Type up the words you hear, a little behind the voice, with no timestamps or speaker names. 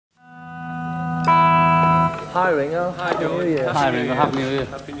Hi, Ringo. Hi, Happy New George. Year. Hi, Ringo. Happy New Year.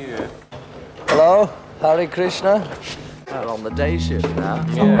 Happy New Year. Hello, Hare Krishna. We're on the day shift now.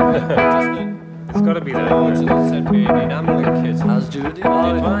 Yeah. It's got to be that. What's it said being enamelling kids? How's Judy?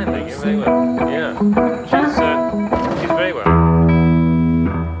 Oh, fine, thank you. Very well. Yeah. She's very well.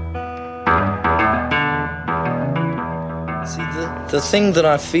 See, the thing that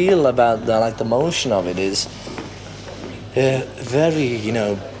I feel about the motion of it is very,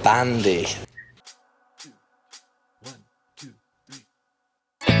 bandy.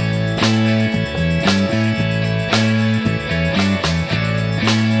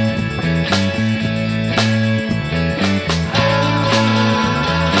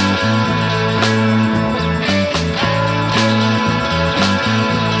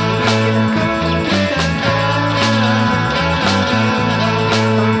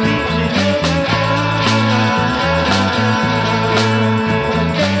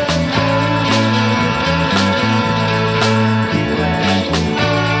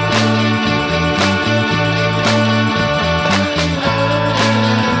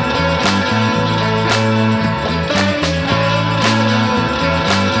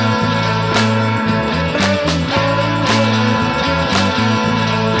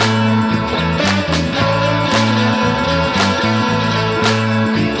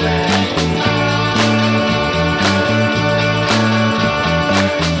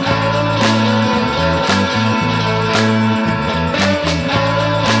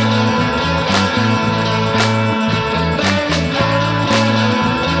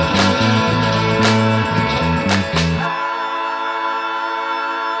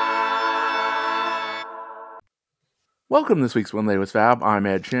 Welcome to this week's One Day with Fab. I'm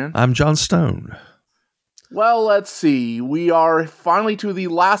Ed Chin. I'm John Stone. Well, let's see. We are finally to the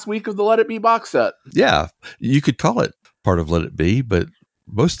last week of the Let It Be box set. Yeah, you could call it part of Let It Be, but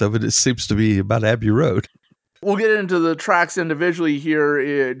most of it seems to be about Abbey Road. We'll get into the tracks individually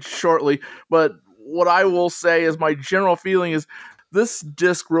here shortly, but what I will say is my general feeling is this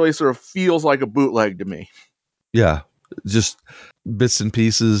disc really sort of feels like a bootleg to me. Yeah, just bits and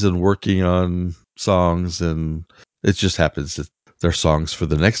pieces and working on songs, and it just happens that they're songs for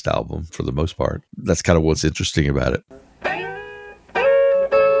the next album for the most part. That's kind of what's interesting about it.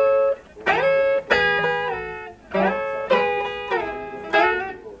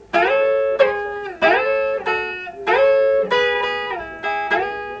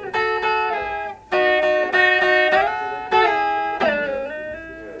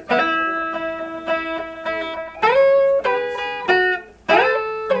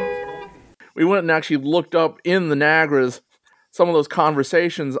 We went and actually looked up in the Nagras some of those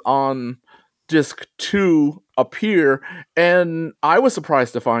conversations on disc 2 appear, and I was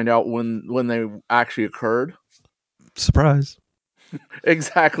surprised to find out when they actually occurred. Surprise.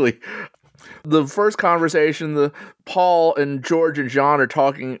 Exactly. The first conversation, the Paul and George and John are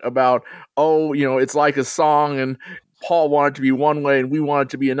talking about, it's like a song, and Paul wanted to be one way and we wanted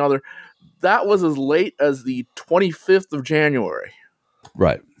to be another. That was as late as the 25th of January.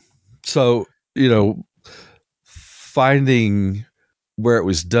 Right. So, finding where it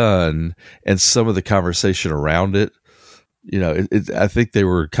was done and some of the conversation around it, I think they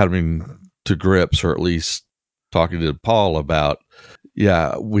were coming to grips, or at least talking to Paul about,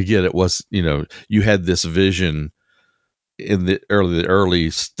 we get it was, you had this vision in the early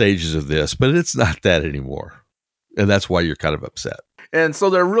stages of this, but it's not that anymore. And that's why you're kind of upset. And so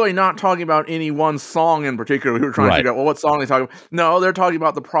they're really not talking about any one song in particular. We were trying to figure out, what song they talking about. No, they're talking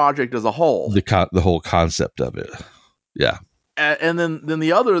about the project as a whole. The whole concept of it. Yeah. And then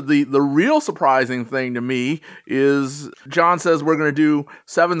the real surprising thing to me is John says we're going to do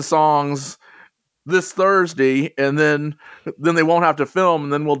 7 songs this Thursday, and then they won't have to film,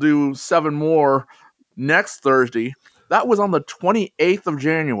 and then we'll do 7 more next Thursday. That was on the 28th of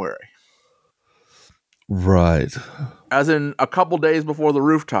January. Right. As in a couple days before the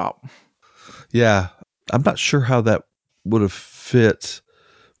Rooftop. Yeah. I'm not sure how that would have fit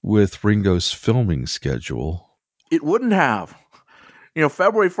with Ringo's filming schedule. It wouldn't have.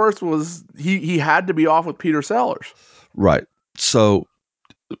 February 1st was, he had to be off with Peter Sellers. Right. So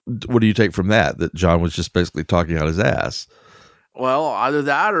what do you take from that? That John was just basically talking out his ass? Well, either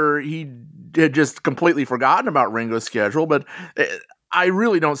that or he had just completely forgotten about Ringo's schedule, but I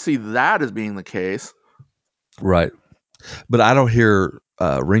really don't see that as being the case. Right. But I don't hear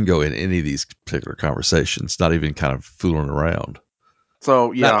Ringo in any of these particular conversations, not even kind of fooling around.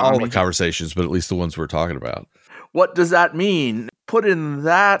 So, yeah. Not all the conversations, but at least the ones we're talking about. What does that mean? Put in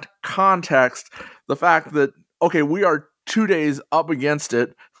that context, the fact that, okay, we are 2 days up against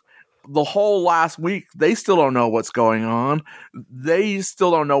it. the whole last week, they still don't know what's going on. They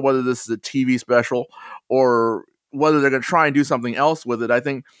still don't know whether this is a TV special or whether they're going to try and do something else with it. I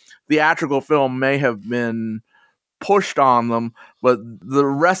think theatrical film may have been pushed on them, but the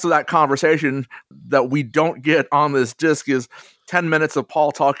rest of that conversation that we don't get on this disc is 10 minutes of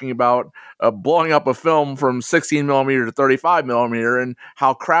Paul talking about blowing up a film from 16 millimeter to 35 millimeter and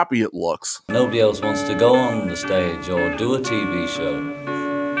how crappy it looks. Nobody else wants to go on the stage or do a TV show.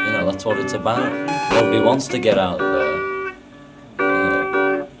 You know, that's what it's about. Nobody wants to get out there. You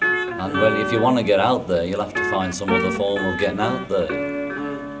know. And well, if you want to get out there, you'll have to find some other form of getting out there.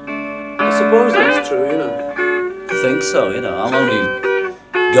 I suppose that's true, you know. I think so, you know. I'm only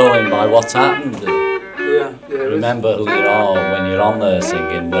going by what's happened. Yeah, Remember who you are when you're on there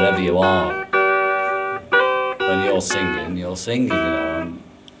singing, wherever you are. When you're singing, you know. And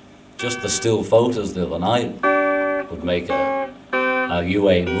just the still photos the other night would make a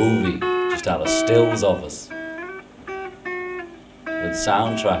UA movie just out of stills of us with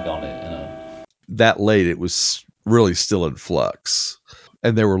soundtrack on it, you know. That late, it was really still in flux,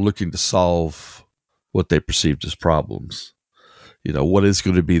 and they were looking to solve what they perceived as problems. You know, what is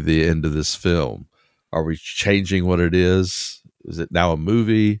going to be the end of this film? Are we changing what it is? Is it now a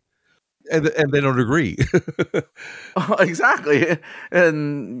movie? And they don't agree. Exactly.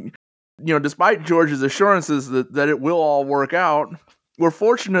 And, you know, despite George's assurances that it will all work out, we're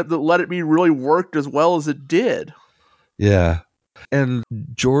fortunate that Let It Be really worked as well as it did. Yeah. And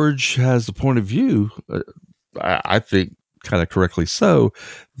George has the point of view, I think kind of correctly so,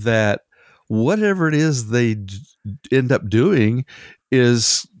 that whatever it is they end up doing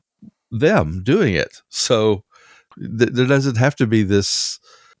is them doing it. So there doesn't have to be this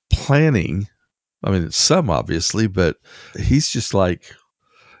planning. I mean, it's some obviously, but he's just like,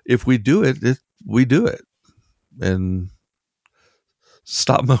 if we do it, we do it. And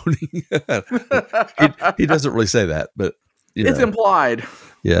stop moaning. he doesn't really say that, but it's implied.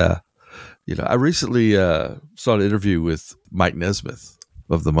 Yeah. You know, I recently saw an interview with Mike Nesmith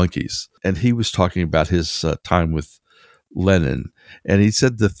of the Monkees, and he was talking about his time with Lennon. And he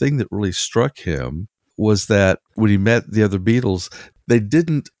said the thing that really struck him was that when he met the other Beatles, they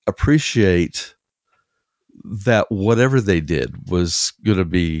didn't appreciate that whatever they did was going to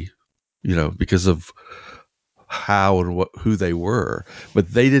be, you know, because of how and who they were.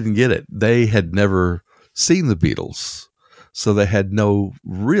 But they didn't get it. They had never seen the Beatles, so they had no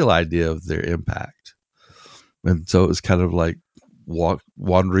real idea of their impact. And so it was kind of like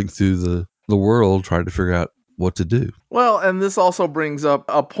wandering through the world trying to figure out what to do. Well, and this also brings up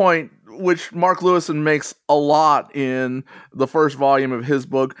a point which Mark Lewison makes a lot in the first volume of his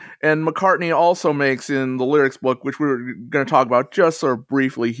book, and McCartney also makes in the lyrics book, which we're going to talk about just sort of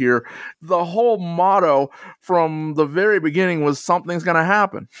briefly here. The whole motto from the very beginning was something's going to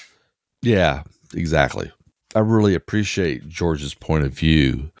happen. Yeah, exactly. I really appreciate George's point of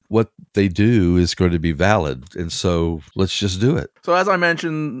view. What they do is going to be valid, and so let's just do it. So as I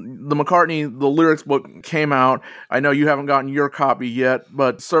mentioned, the McCartney, the lyrics book came out. I know you haven't gotten your copy yet,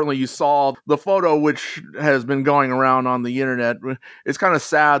 but certainly you saw the photo which has been going around on the internet. It's kind of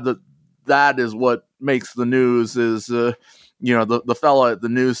sad that is what makes the news is, you know, the fella at the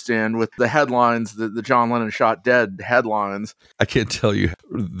newsstand with the headlines, the John Lennon shot dead headlines. I can't tell you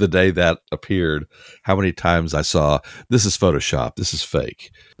the day that appeared, how many times I saw, this is Photoshop, this is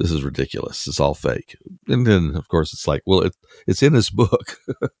fake, this is ridiculous, it's all fake. And then, of course, it's like, well, it's in his book.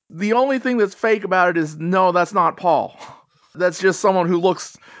 The only thing that's fake about it is, no, that's not Paul. That's just someone who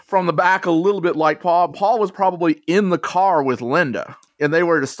looks from the back a little bit like Paul. Paul was probably in the car with Linda, and they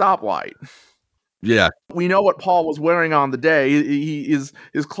were at a stoplight. Yeah. We know what Paul was wearing on the day.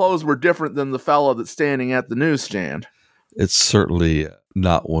 His clothes were different than the fellow that's standing at the newsstand. It's certainly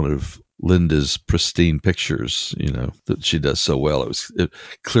not one of Linda's pristine pictures, you know, that she does so well. It was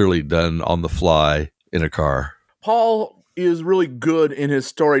clearly done on the fly in a car. Paul is really good in his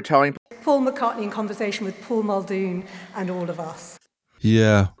storytelling. Paul McCartney in conversation with Paul Muldoon and all of us.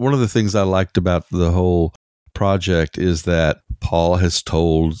 Yeah. One of the things I liked about the whole project is that Paul has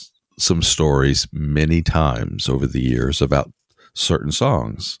told some stories many times over the years about certain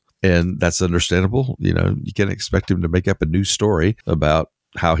songs. And that's understandable. You know, you can't expect him to make up a new story about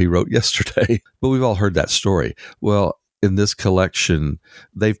how he wrote Yesterday. But we've all heard that story. Well, in this collection,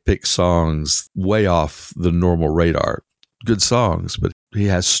 they've picked songs way off the normal radar. Good songs, but he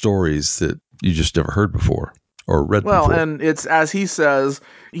has stories that you just never heard before or read before. Well, and it's, as he says,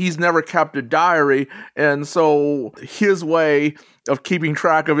 he's never kept a diary. And so his way of keeping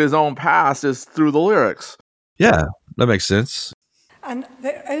track of his own past is through the lyrics. Yeah, that makes sense. And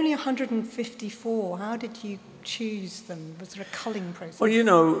there are only 154. How did you choose them? Was there a culling process? Well, you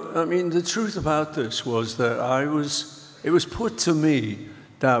know, I mean, the truth about this was that it was put to me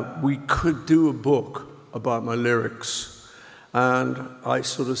that we could do a book about my lyrics. And I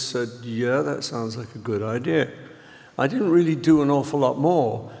sort of said, yeah, that sounds like a good idea. I didn't really do an awful lot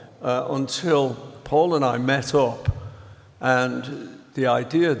more until Paul and I met up. And the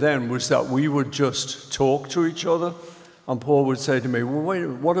idea then was that we would just talk to each other. And Paul would say to me, well, wait,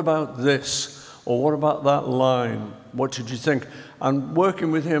 what about this? Or what about that line? What did you think? And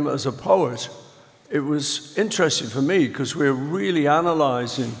working with him as a poet, it was interesting for me because we were really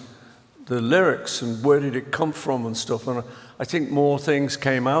analyzing the lyrics and where did it come from and stuff. And I think more things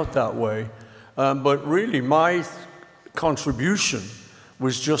came out that way. But really, my contribution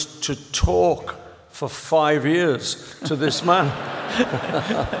was just to talk for 5 years to this man.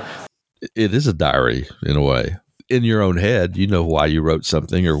 It is a diary in a way. In your own head, you know why you wrote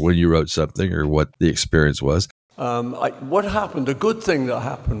something or when you wrote something or what the experience was. What happened, a good thing that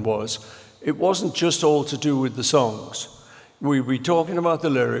happened was, it wasn't just all to do with the songs. We'd be talking about the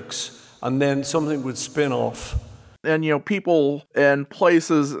lyrics, and then something would spin off. And, you know, people and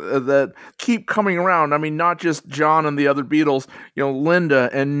places that keep coming around. I mean, not just John and the other Beatles, you know, Linda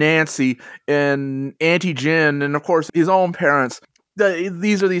and Nancy and Auntie Jen, and of course his own parents.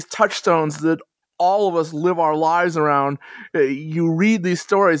 These are these touchstones that all of us live our lives around. You read these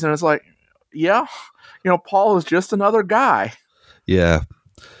stories and it's like, yeah, you know, Paul is just another guy. Yeah.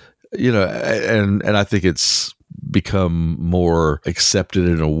 You know, and I think it's become more accepted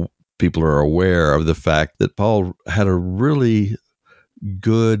and people are aware of the fact that Paul had a really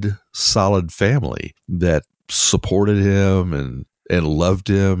good, solid family that supported him and loved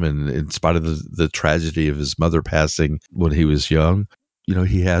him. And in spite of the tragedy of his mother passing when he was young, you know,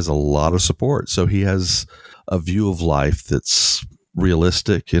 he has a lot of support. So he has a view of life that's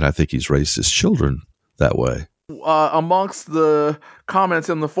realistic. And I think he's raised his children that way. Amongst the comments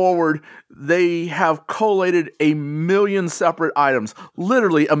in the forward, they have collated 1 million separate items,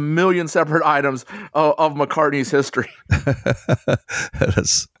 literally 1 million separate items of McCartney's history.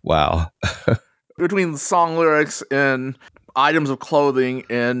 That's wow. Between the song lyrics and items of clothing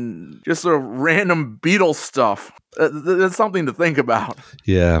and just sort of random Beatles stuff. That's something to think about.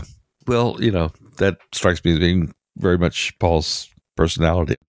 Yeah. Well, you know, that strikes me as being very much Paul's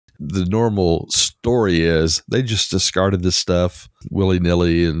personality. The normal story is they just discarded this stuff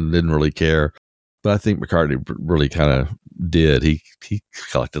willy-nilly and didn't really care. But I think McCartney really kind of did. He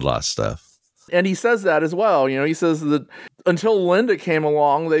collected a lot of stuff. And he says that as well. You know, he says that until Linda came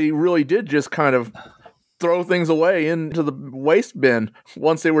along, they really did just kind of throw things away into the waste bin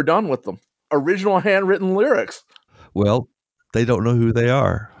once they were done with them. Original handwritten lyrics. Well, they don't know who they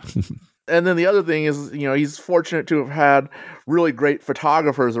are. And then the other thing is, you know, he's fortunate to have had really great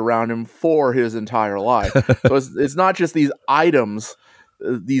photographers around him for his entire life. So it's not just these items,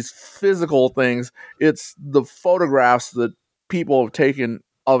 these physical things. It's the photographs that people have taken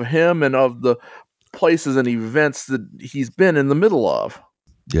of him and of the places and events that he's been in the middle of.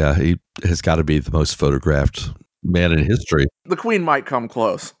 Yeah, he has got to be the most photographed man in history. The Queen might come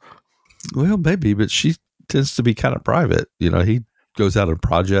close. Well, maybe, but she tends to be kind of private. You know, he goes out on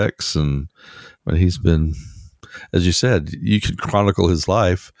projects, and when he's been, as you said, you can chronicle his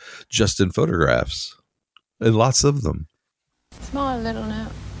life just in photographs, and lots of them. Smile a little now.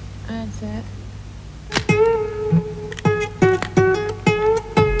 That's it.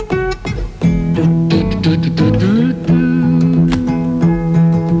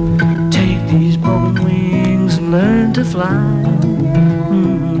 Take these broken wings and learn to fly.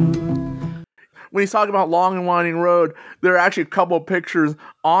 When he's talking about Long and Winding Road, there are actually a couple of pictures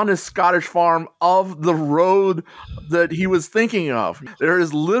on his Scottish farm of the road that he was thinking of. There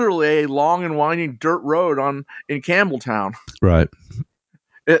is literally a long and winding dirt road in Campbelltown. Right.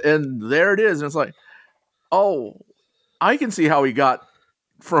 And there it is. And it's like, oh, I can see how he got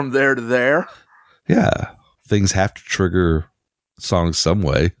from there to there. Yeah. Things have to trigger songs some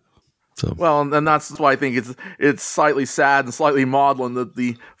way. So. Well, and that's why I think it's slightly sad and slightly maudlin that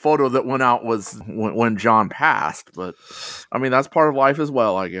the photo that went out was when John passed. But, I mean, that's part of life as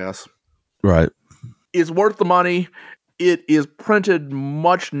well, I guess. Right. It's worth the money. It is printed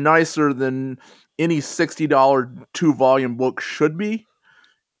much nicer than any $60 2-volume book should be.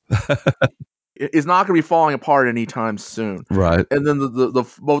 It's not going to be falling apart anytime soon. Right. And then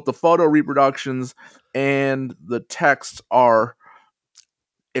the both the photo reproductions and the text are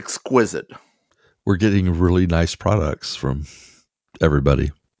exquisite. We're getting really nice products from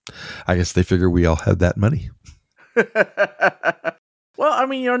everybody. I guess they figure we all have that money. Well, I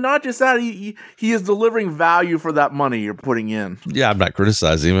mean, you know, not just that, he is delivering value for that money you're putting in. Yeah, I'm not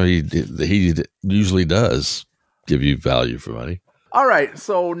criticizing him. He usually does. give you value for money. All right,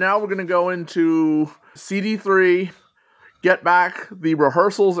 so now we're going to go into CD3, Get Back, the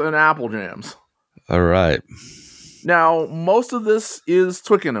rehearsals and Apple Jams. All right. Now, most of this is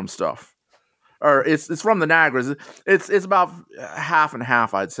Twickenham stuff. Or it's from the Niagaras. It's about half and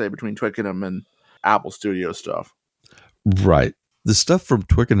half, I'd say, between Twickenham and Apple Studio stuff. Right. The stuff from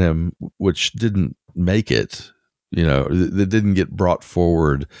Twickenham, which didn't make it, that didn't get brought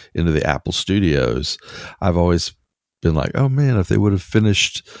forward into the Apple Studios, I've always been like, oh man, if they would have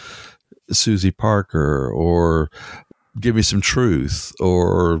finished Susie Parker or Give Me Some Truth,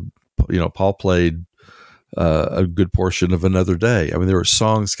 or, Paul played a good portion of Another Day. I mean, there were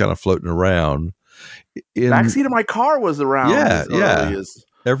songs kind of floating around. Backseat of My Car was around. Yeah.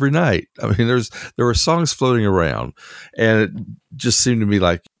 Every night. I mean, there were songs floating around, and it just seemed to me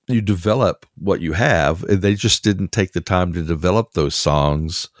like you develop what you have, and they just didn't take the time to develop those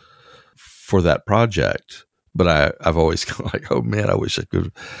songs for that project. But I've always gone like, oh man, I wish I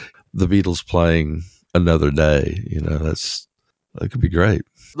could. The Beatles playing Another Day, that could be great.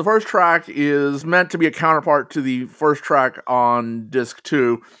 The first track is meant to be a counterpart to the first track on disc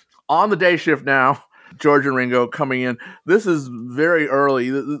 2. On the Day Shift now, George and Ringo coming in. This is very early.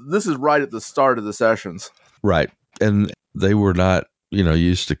 This is right at the start of the sessions. Right. And they were not,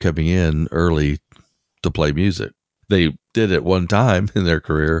 used to coming in early to play music. They did it one time in their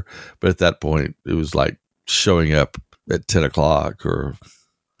career, but at that point, it was like showing up at 10 o'clock or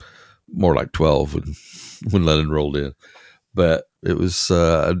more like 12 when Lennon rolled in. But it was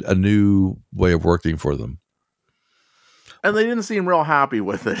a new way of working for them. And they didn't seem real happy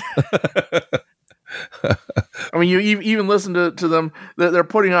with it. I mean, you even listen to them; they're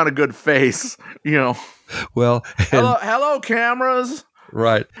putting on a good face, Well, hello, cameras.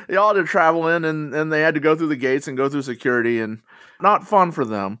 Right. They all had to travel in, and they had to go through the gates and go through security, and not fun for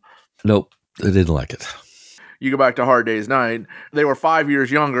them. Nope, they didn't like it. You go back to Hard Day's Night; they were 5 years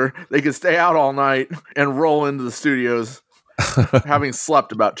younger. They could stay out all night and roll into the studios, having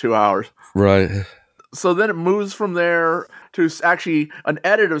slept about 2 hours. Right. So then it moves from there to actually an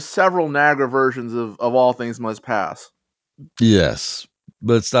edit of several Niagara versions of All Things Must Pass. Yes,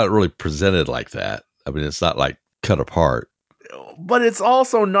 but it's not really presented like that. I mean, it's not like cut apart. But it's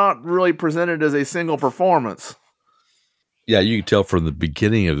also not really presented as a single performance. Yeah, you can tell from the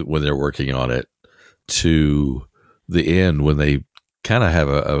beginning of when they're working on it to the end when they kind of have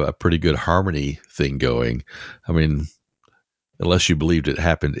a pretty good harmony thing going. I mean, unless you believed it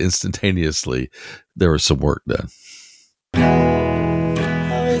happened instantaneously, there was some work done.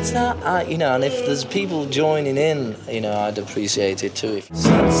 Oh, it's not, and if there's people joining in, I'd appreciate it too.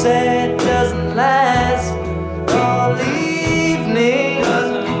 Sunset doesn't last all evening.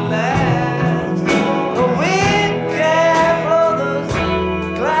 Doesn't last. The wind carries those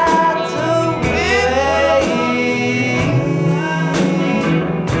clouds away.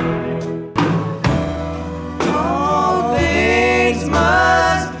 All things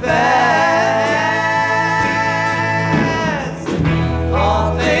must pass.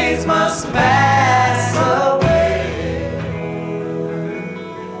 All things must pass away.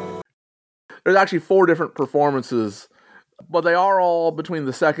 There's actually 4 different performances, but they are all between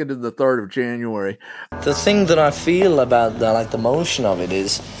the 2nd and the 3rd of January. The thing that I feel about the motion of it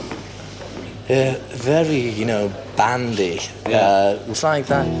is very, bandy. Yeah. It's like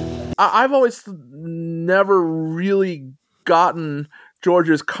that. I've always never really gotten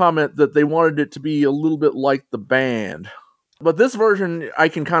George's comment that they wanted it to be a little bit like the band. But this version, I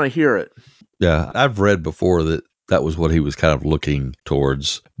can kind of hear it. Yeah, I've read before that was what he was kind of looking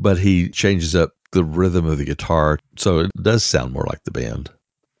towards, but he changes up the rhythm of the guitar, so it does sound more like the band.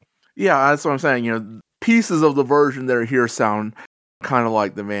 Yeah, that's what I'm saying. Pieces of the version that are here sound kind of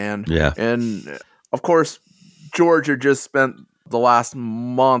like the band. Yeah. And, of course, George had just spent the last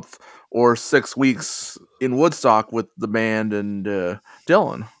month or 6 weeks in Woodstock with the band and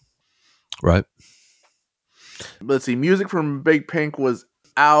Dylan. Right. Let's see, music from Big Pink was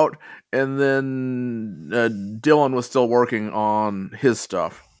out, and then Dylan was still working on his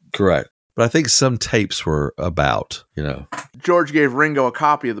stuff. Correct. But I think some tapes were about, George gave Ringo a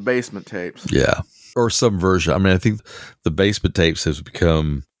copy of the Basement tapes. Yeah. Or some version. I mean, I think the Basement tapes has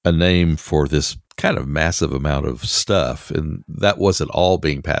become a name for this kind of massive amount of stuff. And that wasn't all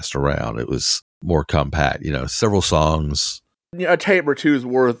being passed around. It was more compact, several songs. A tape or two's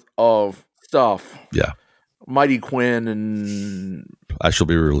worth of stuff. Yeah. Mighty Quinn and I Shall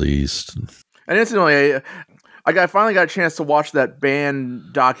Be Released. And incidentally, I finally got a chance to watch that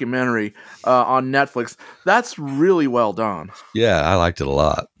band documentary on Netflix. That's really well done. Yeah, I liked it a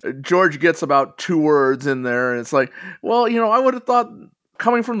lot. George gets about 2 words in there, and it's like, well, I would have thought,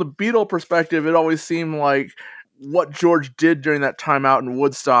 coming from the Beatle perspective, it always seemed like what George did during that time out in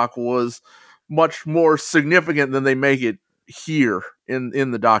Woodstock was much more significant than they make it here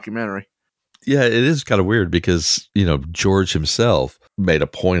in the documentary. Yeah, it is kind of weird because, George himself made a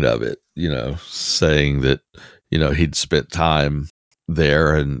point of it, saying that, he'd spent time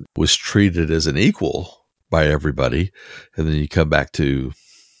there and was treated as an equal by everybody. And then you come back to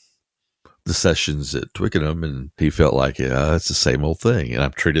the sessions at Twickenham and he felt like, it's the same old thing and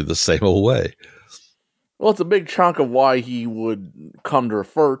I'm treated the same old way. Well, it's a big chunk of why he would come to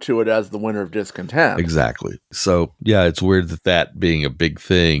refer to it as the Winter of Discontent. Exactly. So, yeah, it's weird that being a big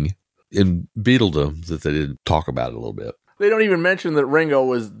thing in Beatledom that they didn't talk about it a little bit. They don't even mention that Ringo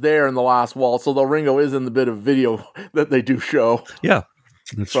was there in the last waltz, although Ringo is in the bit of video that they do show. Yeah,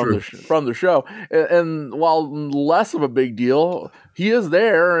 that's true. From the show. And while less of a big deal, he is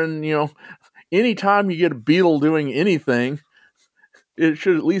there. And, anytime you get a Beatle doing anything, it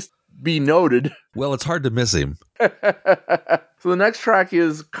should at least be noted. Well, it's hard to miss him. So the next track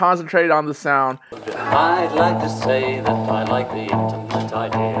is Concentrate on the Sound. I'd like to say that I like the intimate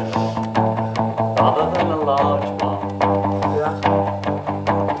idea rather than a large one.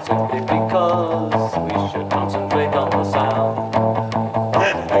 Simply because we should concentrate on the sound.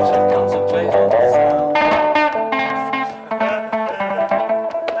 We should concentrate on the sound.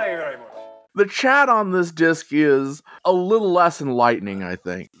 Thank you very much. The chat on this disc is a little less enlightening, I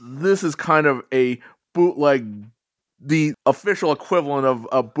think. This is kind of a bootleg, the official equivalent of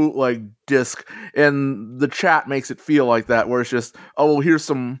a bootleg disc, and the chat makes it feel like that, where it's just, oh, well, here's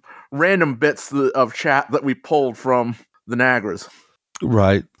some random bits of chat that we pulled from the Nagras.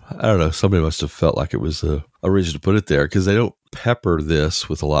 Right. I don't know. Somebody must have felt like it was a reason to put it there because they don't pepper this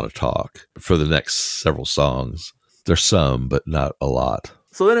with a lot of talk for the next several songs. There's some, but not a lot.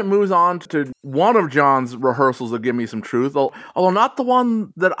 So then it moves on to one of John's rehearsals of Give Me Some Truth, although not the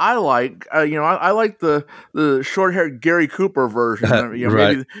one that I like. I like the short-haired Gary Cooper version.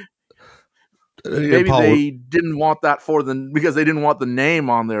 Right. Maybe they didn't want that because they didn't want the name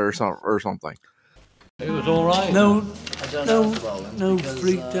on there or something. It was all right. No,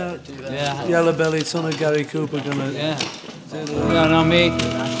 freaked out. Yeah. Yellow Belly, son of Gary Cooper, gonna. Yeah. No, me.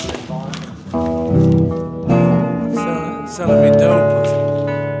 Selling me dope.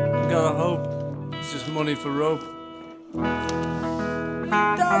 Gotta hope. It's just money for rope.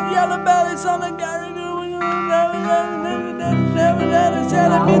 Down Yellow Belly, son of Gary Cooper, never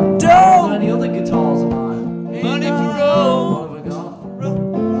selling me dope. Any other guitars of mine? Money for rope. What have I got?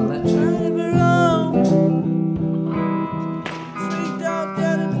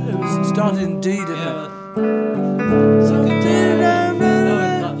 It was started in D, didn't it?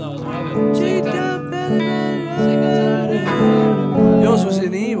 Yours was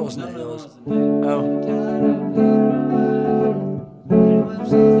in E, wasn't it? Oh.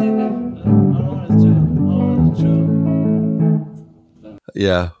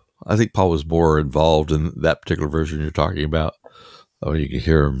 Yeah, I think Paul was more involved in that particular version you're talking about. Oh, you can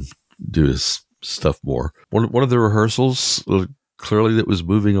hear him do his stuff more. One of the rehearsals, clearly that was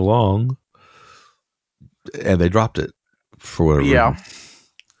moving along, and they dropped it for whatever reason. Yeah.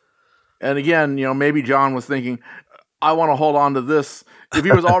 And again, maybe John was thinking, I want to hold on to this. If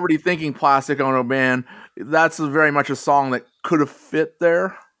he was already thinking Plastic Ono Band, that's very much a song that could have fit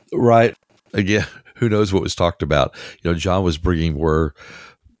there. Right. Again, who knows what was talked about. John was bringing more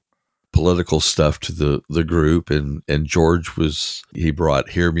political stuff to the group, and George he brought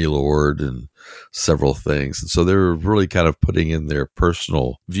Hear Me Lord and several things. And so they were really kind of putting in their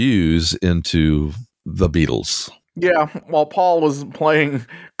personal views into the Beatles. Yeah, while Paul was playing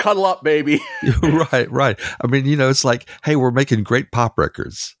Cuddle Up Baby. Right. I mean, it's like, hey, we're making great pop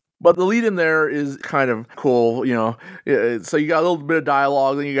records. But the lead in there is kind of cool, So you got a little bit of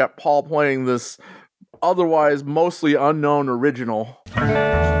dialogue, then you got Paul playing this otherwise mostly unknown original.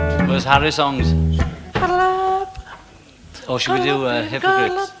 Where's Harry songs? Or should we do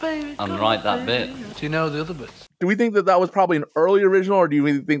Hypocrites and write that bit? Do you know the other bits? Do we think that was probably an early original, or do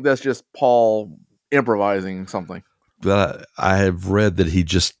you think that's just Paul improvising something? But I have read that he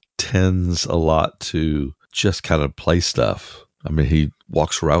just tends a lot to just kind of play stuff. I mean, he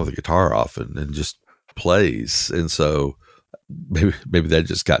walks around with a guitar often and just plays. And so maybe that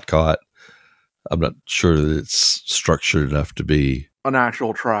just got caught. I'm not sure that it's structured enough to be an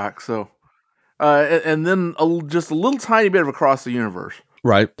actual track. So, and then just a little tiny bit of Across the Universe.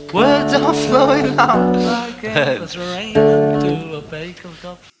 Right. Words are flowing out like endless rain to a baker's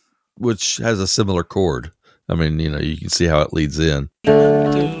cup. Which has a similar chord. I mean, you can see how it leads in.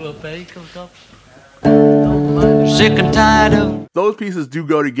 To a baker's cup. Sick and tired of. Those pieces do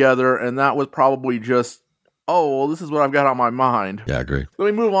go together, and that was probably just oh, well, this is what I've got on my mind. Yeah, I agree. Then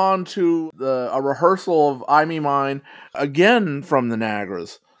we move on to a rehearsal of I Me Mine, again from the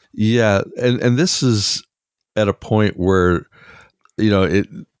Niagaras. Yeah, and this is at a point where,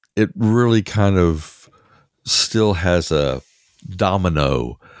 it really kind of still has a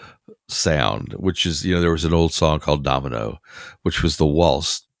domino sound, which is, there was an old song called Domino, which was the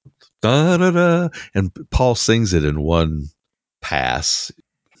waltz. Da, da, da, and Paul sings it in one pass.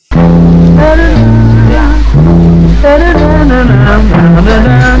 You're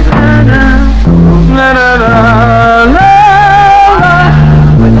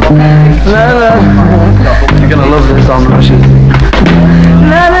gonna love this on Rushes.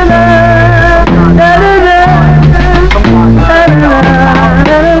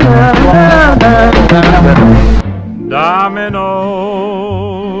 Domino,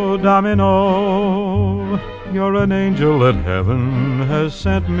 domino, you're an angel that heaven has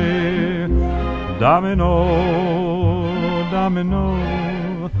sent me. Domino,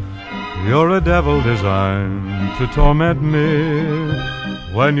 domino, you're a devil designed to torment me.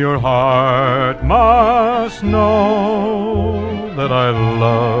 When your heart must know that I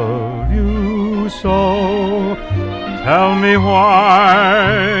love you so. Tell me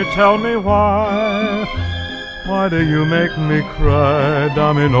why, why do you make me cry,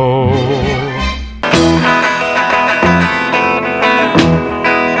 Domino?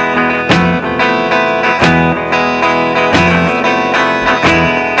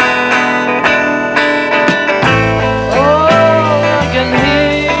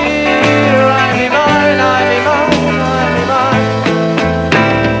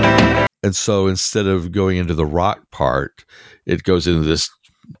 And so instead of going into the rock part, it goes into this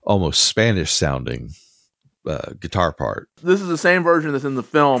almost Spanish sounding guitar part. This is the same version that's in the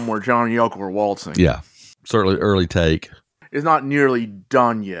film where John and Yoko are waltzing. Yeah, certainly early take. It's not nearly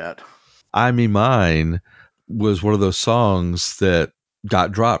done yet. I Me Mine was one of those songs that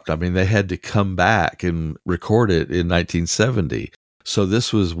got dropped. I mean, they had to come back and record it in 1970. So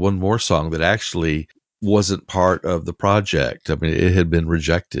this was one more song that actually wasn't part of the project. I mean, it had been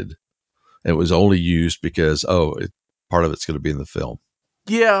rejected. It was only used because, part of it's going to be in the film.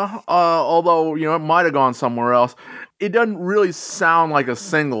 Yeah, although, it might have gone somewhere else. It doesn't really sound like a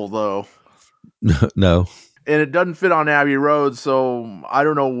single, though. No. And it doesn't fit on Abbey Road, so I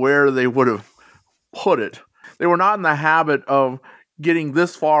don't know where they would have put it. They were not in the habit of getting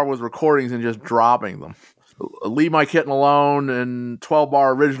this far with recordings and just dropping them. Leave My Kitten Alone and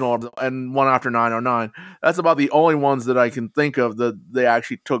 12-bar original and One After 909. That's about the only ones that I can think of that they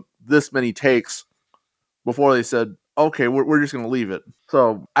actually took this many takes before they said, okay, we're just going to leave it.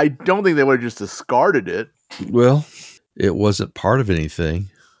 So I don't think they would have just discarded it. Well, it wasn't part of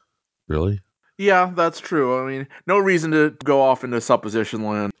anything, really. Yeah, that's true. I mean, no reason to go off into supposition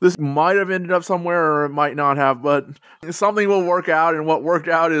land. This might have ended up somewhere or it might not have, but something will work out. And what worked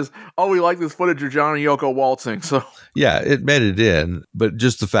out is, we like this footage of John and Yoko waltzing. So yeah, it made it in, but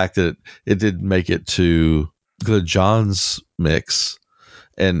just the fact that it didn't make it to the John's mix,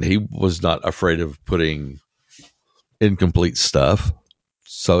 and he was not afraid of putting incomplete stuff.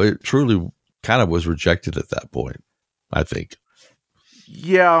 So it truly kind of was rejected at that point, I think.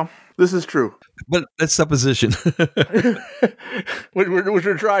 Yeah, this is true. But that's supposition. which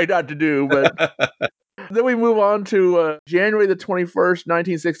we're trying not to do, but then we move on to January the 21st,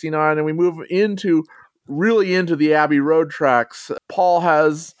 1969, and we move really into the Abbey Road tracks. Paul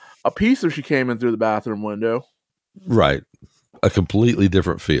has a piece of She Came In Through the Bathroom Window. Right. A completely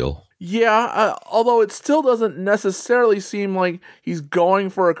different feel. Yeah, although it still doesn't necessarily seem like he's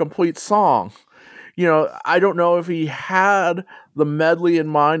going for a complete song. I don't know if he had the medley in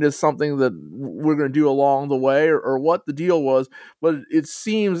mind as something that we're going to do along the way or what the deal was, but it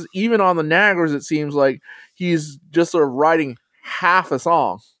seems, even on the Niagaras, it seems like he's just sort of writing half a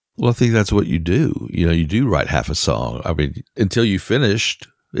song. Well, I think that's what you do. You do write half a song. I mean, until you finished,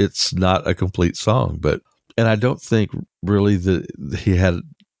 it's not a complete song. And I don't think really that he had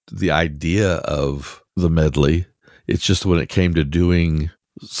the idea of the medley. It's just when it came to doing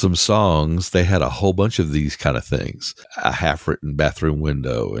some songs, they had a whole bunch of these kind of things. A half-written Bathroom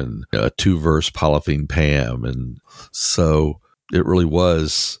Window and a 2-verse Polythene Pam. And so it really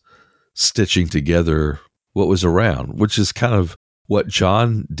was stitching together what was around, which is kind of what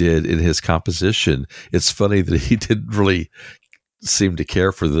John did in his composition. It's funny that he didn't really seem to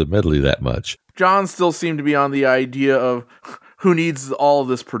care for the medley that much. John still seemed to be on the idea of who needs all of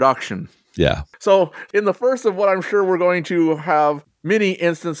this production. Yeah. So in the first of what I'm sure we're going to have many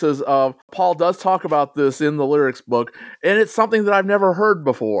instances of, Paul does talk about this in the lyrics book, and it's something that I've never heard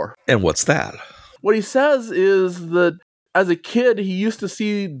before. And what's that? What he says is that as a kid, he used to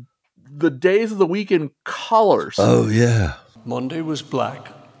see the days of the week in colors. Oh, yeah. Monday was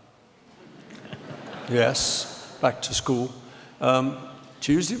black. Yes, back to school.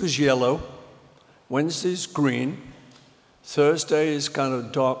 Tuesday was yellow. Wednesday's green. Thursday is kind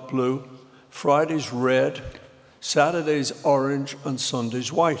of dark blue. Friday's red. Saturday's orange. And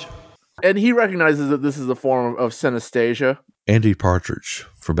Sunday's white. And he recognizes that this is a form of synesthesia. Andy Partridge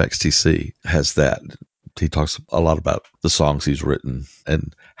from XTC has that. He talks a lot about the songs he's written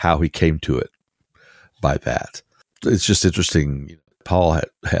and how he came to it by that. It's just interesting. Paul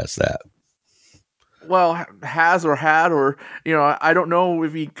has that. Well, has or had, or, I don't know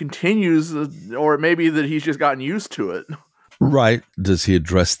if he continues, or it may be that he's just gotten used to it. Right. Does he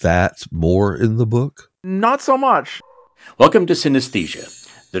address that more in the book? Not so much. Welcome to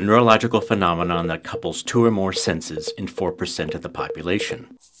synesthesia, the neurological phenomenon that couples 2 or more senses in 4% of the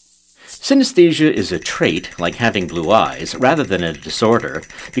population. Synesthesia is a trait, like having blue eyes, rather than a disorder,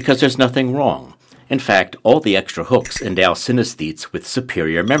 because there's nothing wrong. In fact, all the extra hooks endow synesthetes with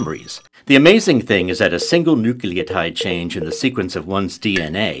superior memories. The amazing thing is that a single nucleotide change in the sequence of one's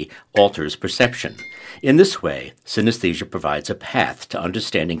DNA alters perception. In this way, synesthesia provides a path to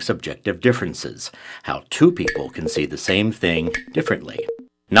understanding subjective differences, how 2 people can see the same thing differently.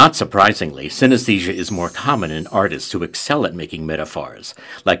 Not surprisingly, synesthesia is more common in artists who excel at making metaphors,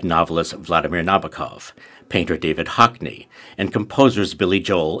 like novelist Vladimir Nabokov, painter David Hockney, and composers Billy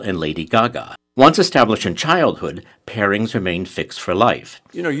Joel and Lady Gaga. Once established in childhood, pairings remain fixed for life.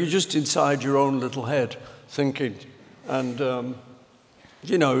 You're just inside your own little head thinking, and,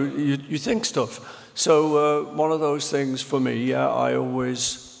 you think stuff. So one of those things for me, I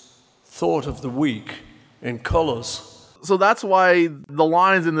always thought of the week in colors. So that's why the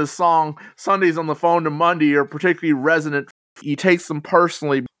lines in this song, Sundays on the Phone to Monday, are particularly resonant. He takes them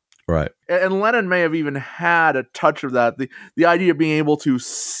personally. Right. And Lennon may have even had a touch of that. The idea of being able to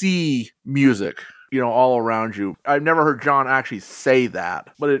see music, all around you. I've never heard John actually say that,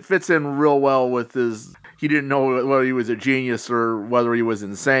 but it fits in real well with he didn't know whether he was a genius or whether he was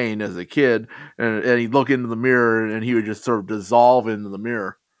insane as a kid. And he'd look into the mirror and he would just sort of dissolve into the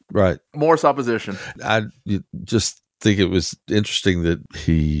mirror. Right. More supposition. I just think it was interesting that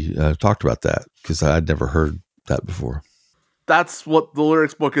he talked about that, because I'd never heard that before. That's what the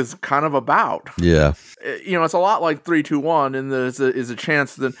lyrics book is kind of about. Yeah. It's a lot like 3-2-1, and there is a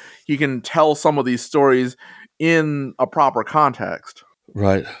chance that he can tell some of these stories in a proper context.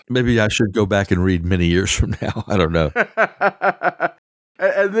 Right. Maybe I should go back and read many years from now. I don't know.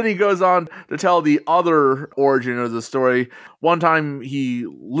 And then he goes on to tell the other origin of the story. One time he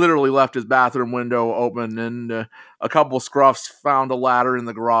literally left his bathroom window open, and a couple of scruffs found a ladder in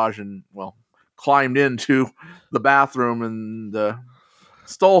the garage and, climbed into the bathroom and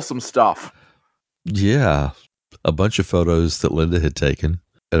stole some stuff. Yeah. A bunch of photos that Linda had taken.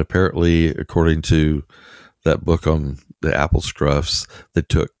 And apparently, according to that book on the Apple Scruffs, they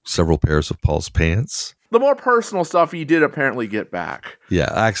took several pairs of Paul's pants. The more personal stuff he did apparently get back.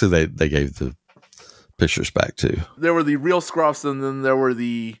 Yeah, actually, they gave the pictures back too. There were the real scruffs, and then there were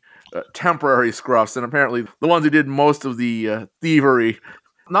the temporary scruffs. And apparently, the ones who did most of the thievery,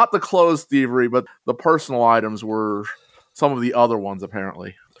 not the clothes thievery, but the personal items, were some of the other ones,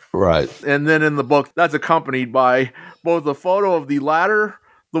 apparently. Right. And then in the book, that's accompanied by both a photo of the ladder,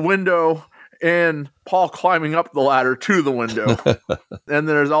 the window, and Paul climbing up the ladder to the window. And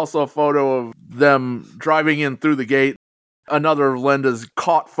there's also a photo of them driving in through the gate. Another of Linda's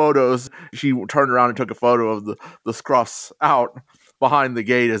caught photos. She turned around and took a photo of the scruffs out behind the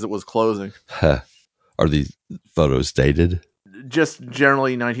gate as it was closing. Are these photos dated? Just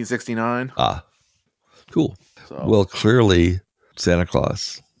generally 1969. Ah, cool. So. Well, clearly Santa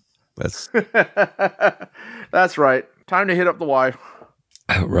Claus. That's that's right. Time to hit up the wife.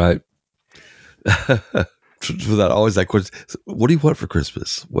 Right. For that, always that question. What do you want for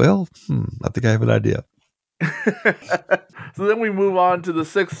Christmas? Well, I think I have an idea. So then we move on to the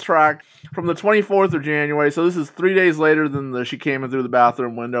 6th track from the 24th of January. So this is 3 days later than the She Came In Through the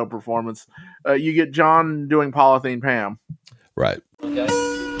Bathroom Window performance. You get John doing Polythene Pam. Right. Okay.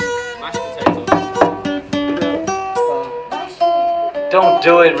 Mashed potatoes. Don't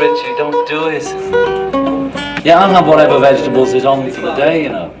do it, Richie. Don't do it. Yeah, I'll have whatever vegetables is on for the day,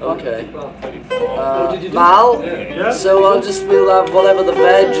 Okay. Mal, so we'll have whatever the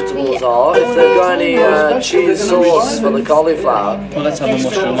vegetables are. If they've got any cheese sauce for the cauliflower. Well, let's have a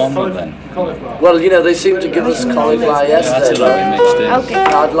mushroom omelette then. Well, they seem to give us cauliflower yesterday. That's a lot mixed in. Okay.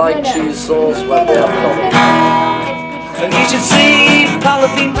 I'd like cheese sauce when they have cauliflower. You should see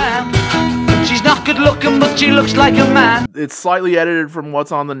Polythene Pam. She's not good looking, but she looks like a man. It's slightly edited from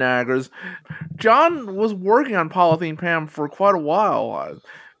what's on the Naggers. John was working on Polythene Pam for quite a while.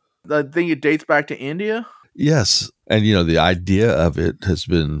 I think it dates back to India. Yes. And, the idea of it has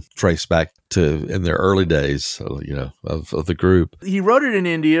been traced back to in their early days, of the group. He wrote it in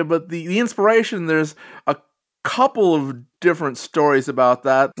India, but the inspiration, there's a couple of different stories about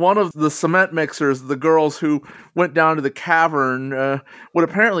that. One of the cement mixers, the girls who went down to the cavern, would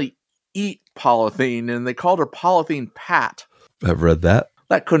apparently eat polythene, and they called her Polythene Pat. I've read that.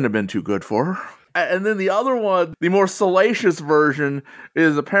 That couldn't have been too good for her. And then the other one, the more salacious version,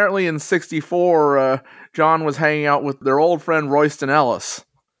 is apparently in 1964, John was hanging out with their old friend Royston Ellis.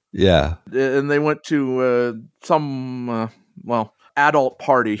 Yeah. And they went to some adult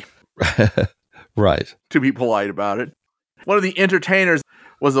party. Right. To be polite about it. One of the entertainers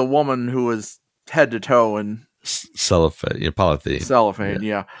was a woman who was head to toe in cellophane, polythene. Cellophane,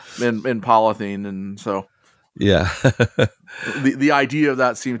 yeah. In polythene, and so... Yeah. the idea of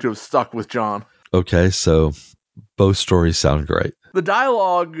that seemed to have stuck with John. Okay, so both stories sound great. The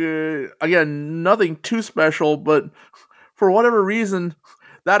dialogue, again, nothing too special, but for whatever reason,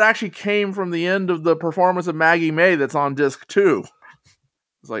 that actually came from the end of the performance of Maggie May that's on disc 2.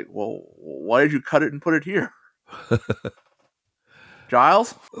 It's like, well, why did you cut it and put it here?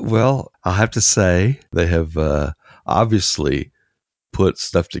 Giles? Well, I'll have to say they have obviously put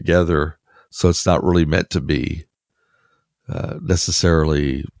stuff together so it's not really meant to be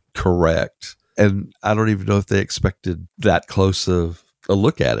necessarily correct. And I don't even know if they expected that close of a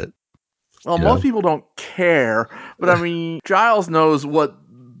look at it. Well, most people don't care, but I mean, Giles knows what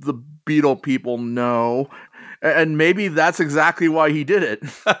the Beatle people know, and maybe that's exactly why he did it.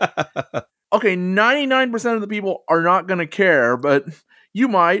 Okay, 99% of the people are not going to care, but you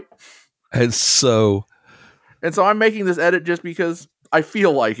might. And so I'm making this edit just because I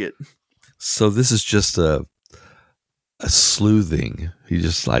feel like it. So this is just a sleuthing. He's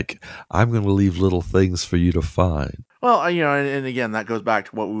just like, I'm going to leave little things for you to find. Well, and again, that goes back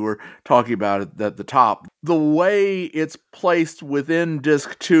to what we were talking about at the top. The way it's placed within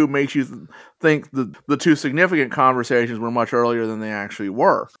disc 2 makes you think the two significant conversations were much earlier than they actually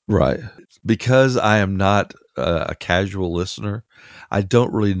were. Right. Because I am not a casual listener, I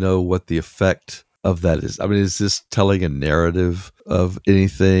don't really know what the effect of that is. I mean, is this telling a narrative of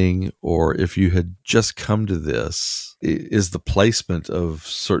anything? Or if you had just come to this, is the placement of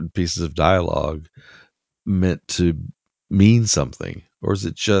certain pieces of dialogue meant to mean something? Or is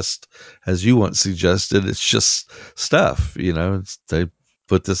it just, as you once suggested, it's just stuff, they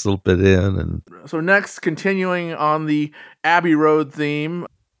put this little bit in. And so next, continuing on the Abbey Road theme,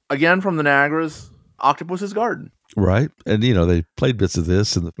 again from the Niagaras, Octopus's Garden. Right. And, they played bits of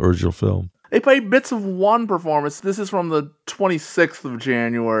this in the original film. They played bits of one performance. This is from the 26th of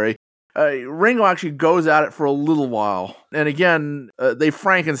January. Ringo actually goes at it for a little while. And again, they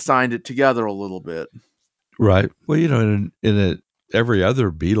Frankensteined it together a little bit. Right. Well, in every other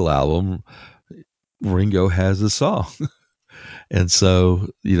Beatle album, Ringo has a song. And so,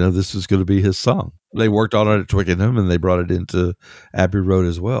 this was going to be his song. They worked on it at Twickenham and they brought it into Abbey Road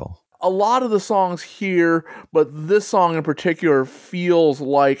as well. A lot of the songs here, but this song in particular feels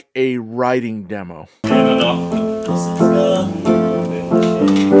like a writing demo. Keep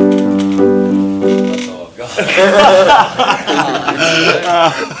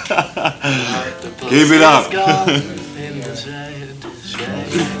it up.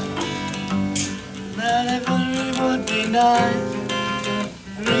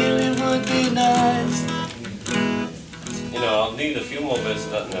 Really would be nice. I'll need a few more bits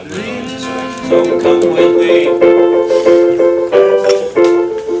of that and then we'll go into selection. So come with me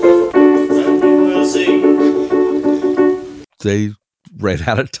and we will see. They ran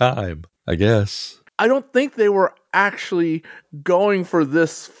out of time, I guess. I don't think they were actually going for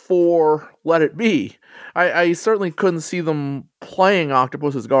this for Let It Be. I certainly couldn't see them playing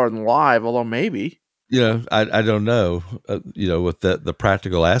Octopus's Garden live, although maybe. I don't know, with the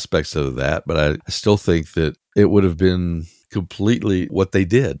practical aspects of that, but I still think that it would have been completely what they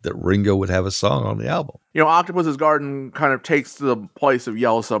did, that Ringo would have a song on the album. Octopus's Garden kind of takes the place of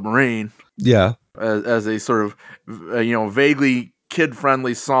Yellow Submarine. Yeah. As a sort of, vaguely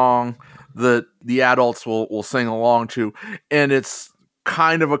kid-friendly song that the adults will sing along to. And it's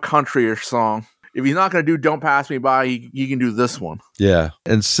kind of a countryish song. If he's not going to do Don't Pass Me By, he can do this one. Yeah.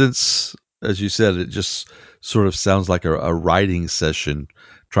 And since, as you said, it just sort of sounds like a writing session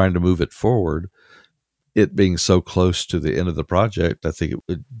trying to move it forward, it being so close to the end of the project, I think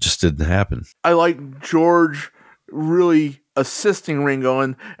it just didn't happen. I like George really assisting Ringo,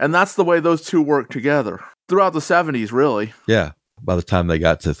 and that's the way those two work together throughout the 70s, really. Yeah. By the time they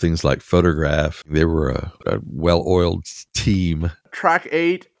got to things like Photograph, they were a well-oiled team. Track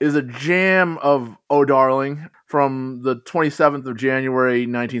 8 is a jam of Oh Darling from the 27th of January,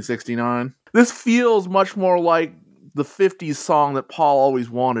 1969. This feels much more like the 50s song that Paul always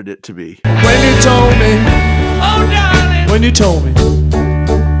wanted it to be. When you told me, oh darling, when you told me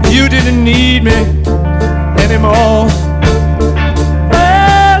you didn't need me anymore,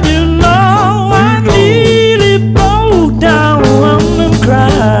 well, you know I nearly broke down and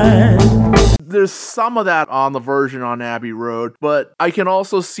cried. There's some of that on the version on Abbey Road, but I can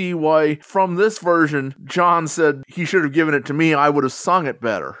also see why from this version, John said he should have given it to me. I would have sung it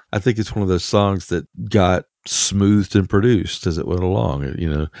better. I think it's one of those songs that got smoothed and produced as it went along. You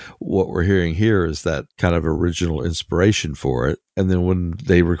know, what we're hearing here is that kind of original inspiration for it. And then when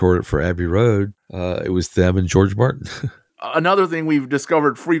they recorded it for Abbey Road, it was them and George Martin. Another thing we've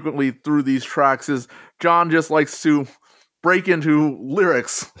discovered frequently through these tracks is John just likes to break into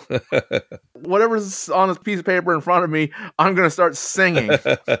lyrics. Whatever's on this piece of paper in front of me, I'm going to start singing.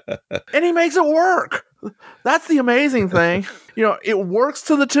 And he makes it work. That's the amazing thing. You know, it works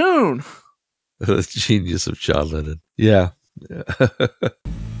to the tune. The genius of John Lennon. Yeah.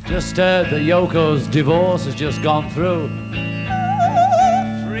 Just heard that Yoko's divorce has just gone through.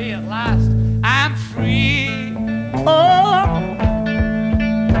 Free at last. I'm free. Oh,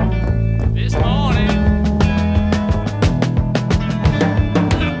 this morning.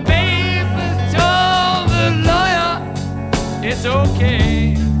 It's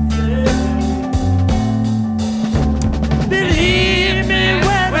okay. Believe me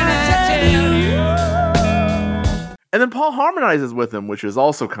when I tell you. And then Paul harmonizes with him, which is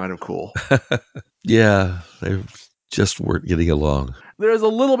also kind of cool. Yeah, they just weren't getting along. There's a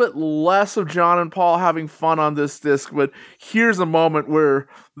little bit less of John and Paul having fun on this disc, but here's a moment where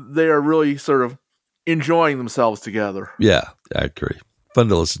they are really sort of enjoying themselves together. Yeah, I agree. Fun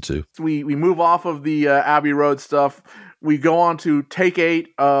to listen to. So we move off of the Abbey Road stuff. We go on to take 8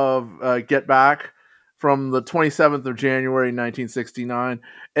 of Get Back from the 27th of January, 1969.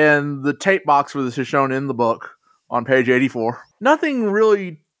 And the tape box for this is shown in the book on page 84. Nothing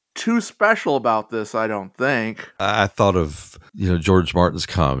really too special about this, I don't think. I thought of, George Martin's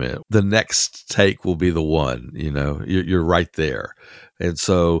comment. The next take will be the one, you're right there. And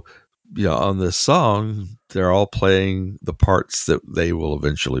so, on this song, they're all playing the parts that they will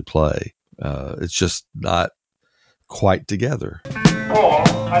eventually play. It's just not quite together.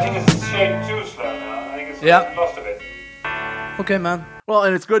 I think it's shade too slow now. I think it's lost a bit. Okay, man. Well,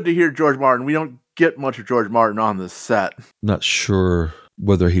 and it's good to hear George Martin. We don't get much of George Martin on this set. Not sure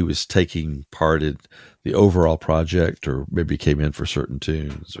whether he was taking part in the overall project or maybe came in for certain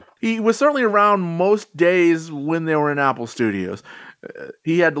tunes. He was certainly around most days when they were in Apple Studios.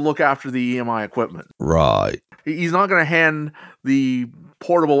 He had to look after the EMI equipment. Right. He's not going to hand the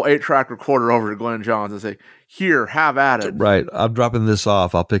portable 8-track recorder over to Glenn Johns and say, here, have at it. Right. I'm dropping this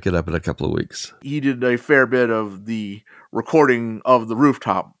off. I'll pick it up in a couple of weeks. He did a fair bit of the recording of the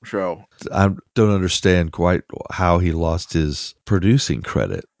Rooftop show. I don't understand quite how he lost his producing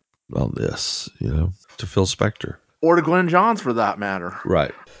credit on this, to Phil Spector. Or to Glenn Johns, for that matter.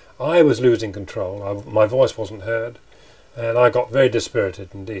 Right. I was losing control. My voice wasn't heard, and I got very dispirited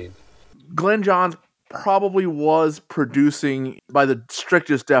indeed. Glenn Johns probably was producing by the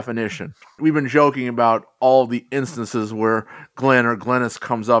strictest definition. We've been joking about all the instances where Glenn or Glennis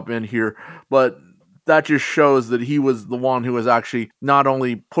comes up in here, but that just shows that he was the one who was actually not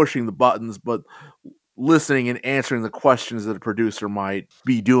only pushing the buttons, but listening and answering the questions that a producer might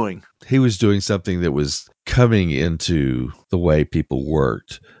be doing. He was doing something that was coming into the way people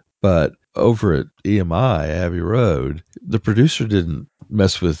worked, but over at EMI, Abbey Road, the producer didn't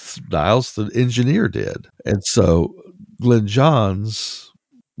mess with dials, the engineer did. And so Glenn Johns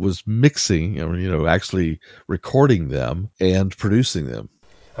was mixing, actually recording them and producing them.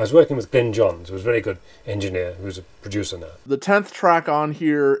 I was working with Glenn Johns, who was a very good engineer, who's a producer now. The 10th track on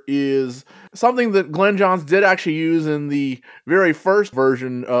here is something that Glenn Johns did actually use in the very first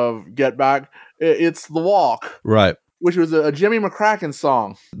version of Get Back. It's The Walk. Right. Which was a Jimmy McCracken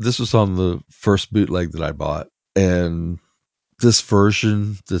song. This was on the first bootleg that I bought. And this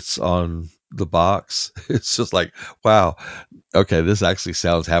version that's on the box, it's just like, wow, okay, this actually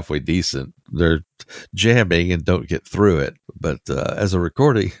sounds halfway decent. They're jamming and don't get through it. But as a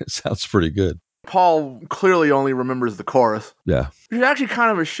recording, it sounds pretty good. Paul clearly only remembers the chorus. Yeah. Which is actually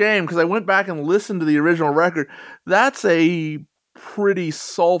kind of a shame, because I went back and listened to the original record. That's a pretty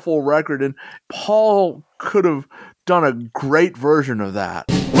soulful record, and Paul could have done a great version of that.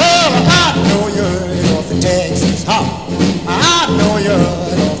 Well, I know you're off the Texas hop. I know you're off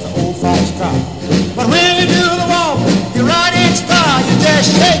the old Foxtrot. But when you do the walk, you ride in style. You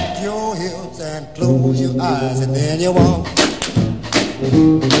just shake your hips and close your eyes, and then you walk.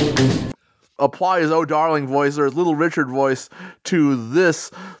 A apply his Oh Darling voice or his Little Richard voice to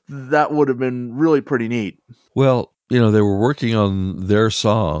this, that would have been really pretty neat. Well, they were working on their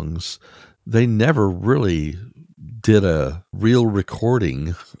songs. They never really did a real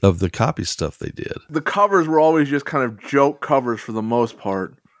recording of the copy stuff they did. The covers were always just kind of joke covers for the most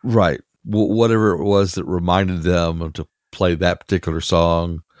part. Right. Whatever it was that reminded them to play that particular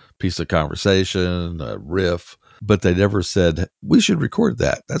song, piece of conversation, a riff. But they never said, we should record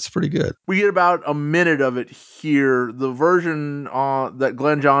that. That's pretty good. We get about a minute of it here. The version that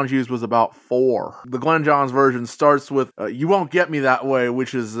Glenn Johns used was about 4. The Glenn Johns version starts with, You Won't Get Me That Way,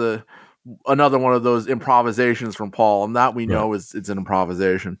 which is another one of those improvisations from Paul. And that we know it's an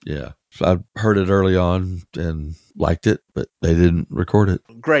improvisation. Yeah. So I heard it early on and liked it, but they didn't record it.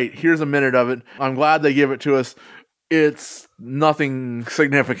 Great. Here's a minute of it. I'm glad they give it to us. It's nothing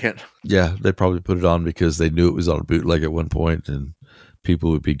significant. Yeah, they probably put it on because they knew it was on a bootleg at one point, and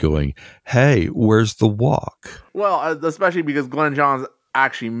people would be going, hey, where's the walk? Well, especially because Glenn Johns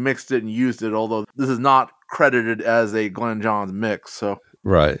actually mixed it and used it, although this is not credited as a Glenn Johns mix. So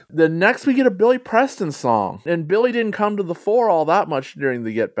right. Then next we get a Billy Preston song. And Billy didn't come to the fore all that much during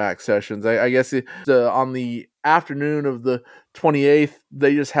the Get Back sessions. I guess on the afternoon of the 28th,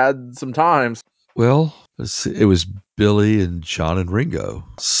 they just had some times. Well, it was Billy and John and Ringo.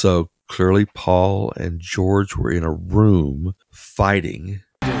 So clearly Paul and George were in a room fighting.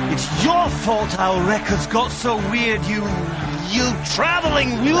 It's your fault our records got so weird, you traveling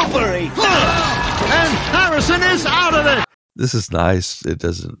Wilbury. And Harrison is out of it. This is nice. It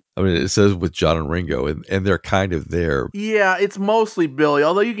says with John and Ringo, and they're kind of there. Yeah, it's mostly Billy,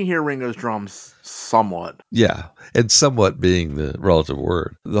 although you can hear Ringo's drums somewhat. Yeah, and somewhat being the relative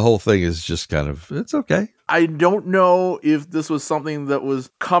word. The whole thing is just kind of, it's okay. I don't know if this was something that was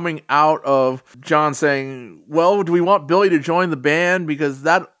coming out of John saying, well, do we want Billy to join the band? Because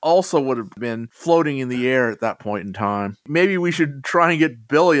that also would have been floating in the air at that point in time. Maybe we should try and get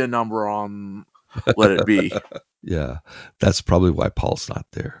Billy a number on Let It Be. Yeah, that's probably why Paul's not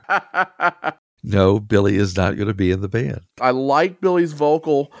there. No, Billy is not going to be in the band. I like Billy's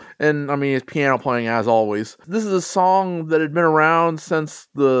vocal and, his piano playing as always. This is a song that had been around since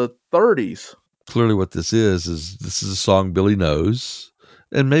the 30s. Clearly what this is this is a song Billy knows,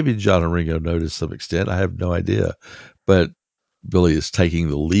 and maybe John and Ringo know to some extent. I have no idea. But Billy is taking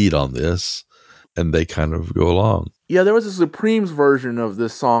the lead on this, and they kind of go along. Yeah, there was a Supremes version of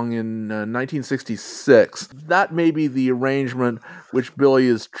this song in 1966. That may be the arrangement which Billy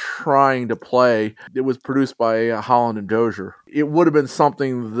is trying to play. It was produced by Holland and Dozier. It would have been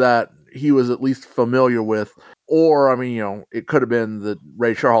something that he was at least familiar with. Or, it could have been that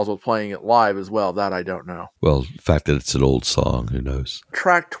Ray Charles was playing it live as well. That I don't know. Well, the fact that it's an old song, who knows?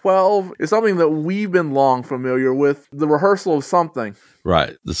 Track 12 is something that we've been long familiar with. The rehearsal of something.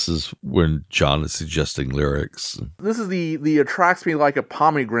 Right. This is when John is suggesting lyrics. This is the Attracts Me Like a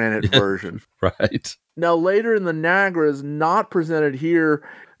Pomegranate version. Right. Now, later in the Nagras, not presented here,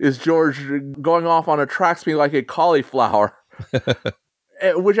 is George going off on Attracts Me Like a Cauliflower.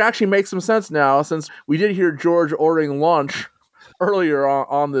 Which actually makes some sense now, since we did hear George ordering lunch earlier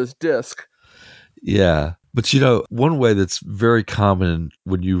on this disc. Yeah. But one way that's very common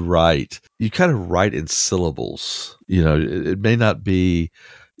when you write, you kind of write in syllables. It may not be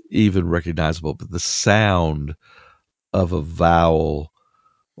even recognizable, but the sound of a vowel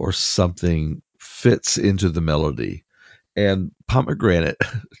or something fits into the melody. And pomegranate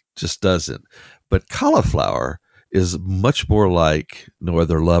just doesn't. But cauliflower is much more like No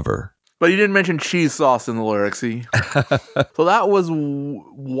Other Lover. But you didn't mention cheese sauce in the lyrics, see? So that was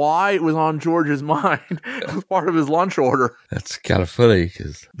why it was on George's mind as part of his lunch order. That's kind of funny,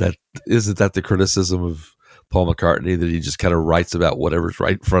 because isn't that the criticism of Paul McCartney, that he just kind of writes about whatever's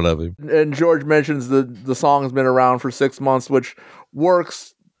right in front of him? And George mentions that the song has been around for 6 months, which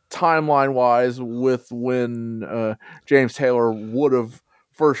works timeline-wise with when James Taylor would have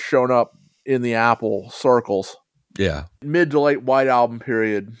first shown up in the Apple circles. Yeah. Mid to late White Album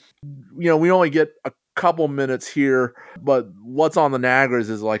period. We only get a couple minutes here, but what's on the Nagras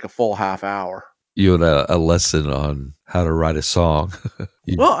is like a full half hour. You had a lesson on how to write a song.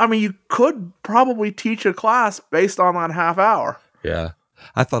 You could probably teach a class based on that half hour. Yeah.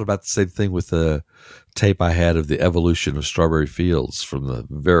 I thought about the same thing with the tape I had of the evolution of Strawberry Fields from the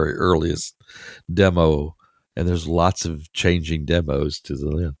very earliest demo. And there's lots of changing demos to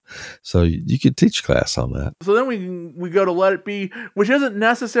the end. So you could teach class on that. So then we go to Let It Be, which isn't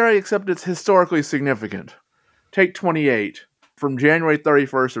necessary except it's historically significant. Take 28 from January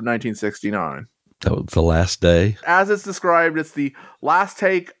 31st of 1969. That was the last day. As it's described, it's the last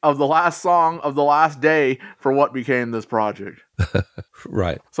take of the last song of the last day for what became this project.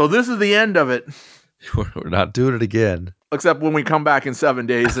 Right. So this is the end of it. We're not doing it again. Except when we come back in 7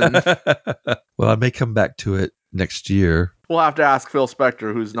 days. And well, I may come back to it next year. We'll have to ask Phil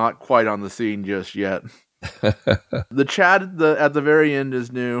Spector, who's not quite on the scene just yet. The chat at the very end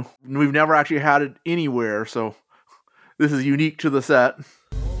is new. We've never actually had it anywhere, so this is unique to the set.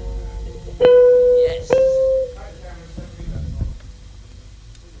 Yes.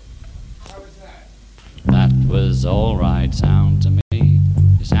 That was all right sound to me.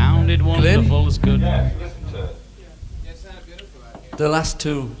 It sounded wonderful, as good. The last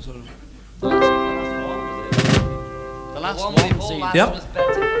two, sort of. The last one Yep. was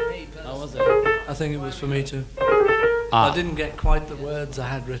better for me. How was it? I think it was for me too. Ah. I didn't get quite the words I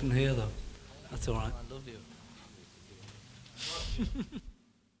had written here, though. That's all right. I love you.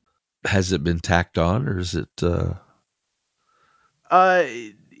 Has it been tacked on, or is it?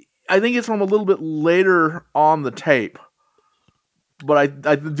 I think it's from a little bit later on the tape, but I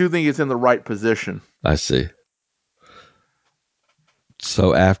do think it's in the right position. I see.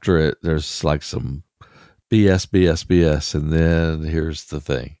 So after it, there's like some BS, and then here's the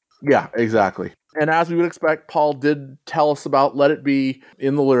thing. Yeah, exactly. And as we would expect, Paul did tell us about Let It Be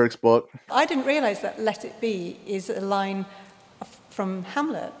in the lyrics book. I didn't realise that Let It Be is a line from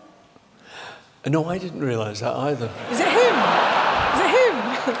Hamlet. No, I didn't realise that either. Is it him? Is it him?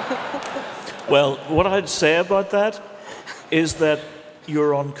 Well, what I'd say about that is that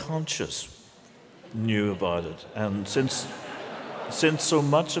your unconscious knew about it. And since so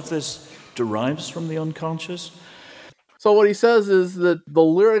much of this derives from the unconscious. So what he says is that the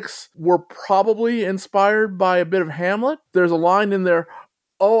lyrics were probably inspired by a bit of Hamlet. There's a line in there,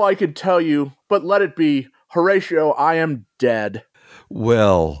 "Oh, I could tell you, but let it be. Horatio, I am dead."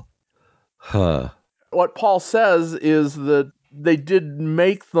 Well, What Paul says is that they did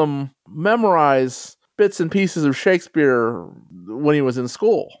make them memorize bits and pieces of Shakespeare when he was in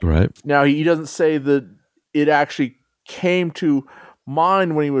school. Right. Now, he doesn't say that it actually came to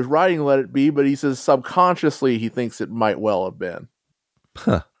mind when he was writing Let It Be, but he says subconsciously he thinks it might well have been.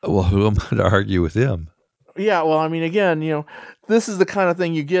 Well, who am I to argue with him? Yeah, well, I mean, again, this is the kind of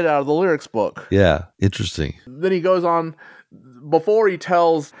thing you get out of the lyrics book. Yeah, interesting. Then he goes on, before he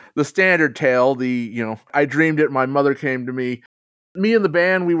tells the standard tale, I dreamed it, my mother came to me. Me and the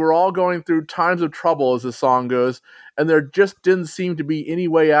band, we were all going through times of trouble, as the song goes, and there just didn't seem to be any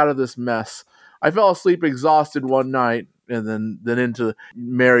way out of this mess. I fell asleep exhausted one night, and then into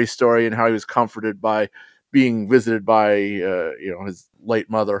Mary's story and how he was comforted by being visited by his late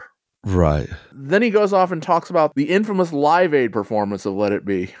mother. Right. Then he goes off and talks about the infamous Live Aid performance of Let It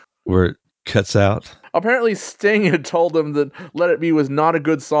Be, where it cuts out. Apparently Sting had told him that Let It Be was not a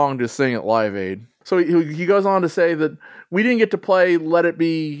good song to sing at Live Aid. So he goes on to say that we didn't get to play Let It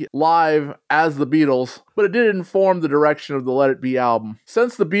Be live as the Beatles, but it did inform the direction of the Let It Be album.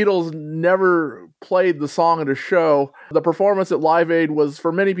 Since the Beatles never played the song at a show, the performance at Live Aid was,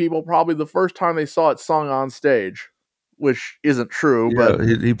 for many people, probably the first time they saw it sung on stage, which isn't true. Yeah, but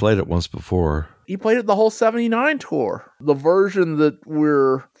he played it once before. He played it the whole 79 tour. The version that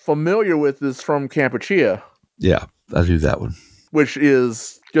we're familiar with is from Kampuchea. Yeah, I do that one. Which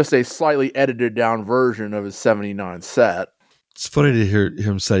is just a slightly edited down version of his 79 set. It's funny to hear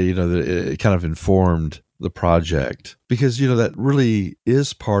him say, that it kind of informed the project, because, that really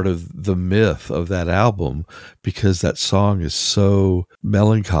is part of the myth of that album, because that song is so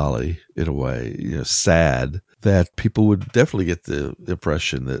melancholy in a way, sad, that people would definitely get the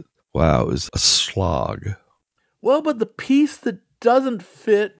impression that, wow, it was a slog. Well, but the piece that doesn't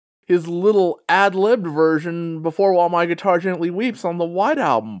fit his little ad-libbed version, Before While My Guitar Gently Weeps, on the White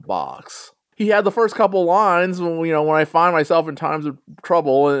Album box. He had the first couple lines when I find myself in times of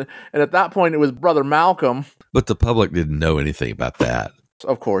trouble, and at that point it was Brother Malcolm. But the public didn't know anything about that.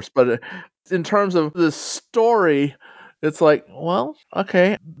 Of course, but in terms of the story, it's like, well,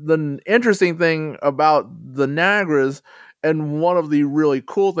 okay. The interesting thing about the Nagras, and one of the really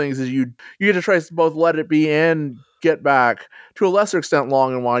cool things, is you get to trace both Let It Be and Get Back, to a lesser extent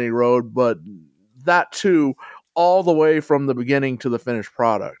Long and Winding Road, but that too, all the way from the beginning to the finished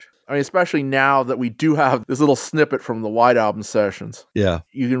product. I mean, especially now that we do have this little snippet from the White Album sessions. Yeah.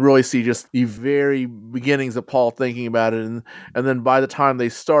 You can really see just the very beginnings of Paul thinking about it, and then by the time they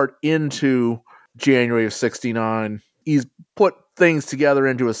start into January of 69, he's put things together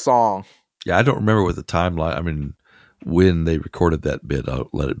into a song. Yeah, I don't remember what the timeline, when they recorded that bit,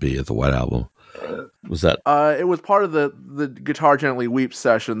 Let It Be, at the White Album. Was that? It was part of the Guitar Gently Weeps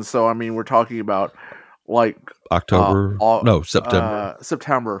session, so we're talking about like October? No, September.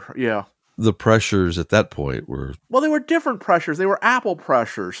 September, yeah. the pressures at that point were... Well, they were different pressures. They were Apple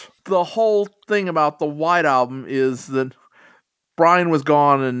pressures. The whole thing about the White Album is that Brian was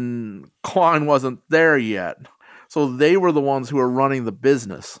gone and Klein wasn't there yet. So they were the ones who were running the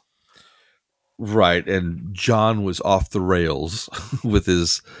business. Right, and John was off the rails with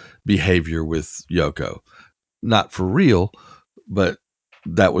his behavior with Yoko. Not for real, but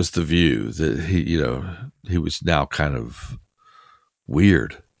that was the view, that he was now kind of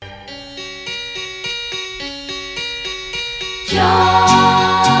weird. John,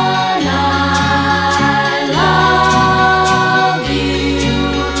 I love you,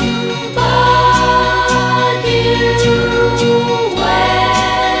 but you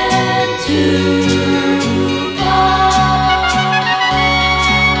went too far.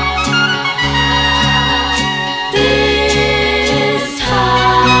 This time.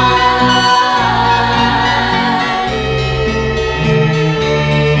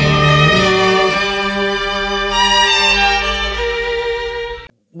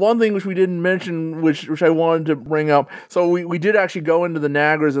 One thing which we didn't mention, which I wanted to bring up, so we did actually go into the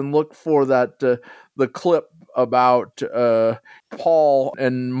Nagras and look for that the clip about Paul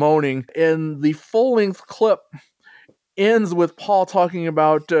and moaning, and the full-length clip ends with Paul talking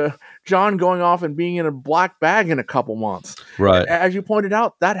about John going off and being in a black bag in a couple months. Right. As you pointed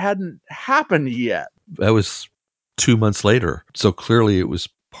out, that hadn't happened yet. That was 2 months later. So clearly it was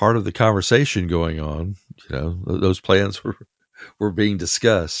part of the conversation going on. Those plans were being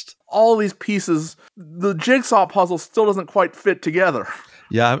discussed. All these pieces, the jigsaw puzzle still doesn't quite fit together.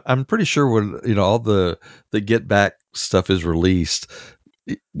 Yeah, I'm pretty sure when all the Get Back stuff is released,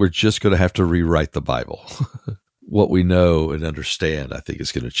 we're just going to have to rewrite the Bible. What we know and understand, I think,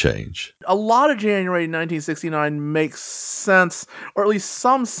 is going to change. A lot of January 1969 makes sense, or at least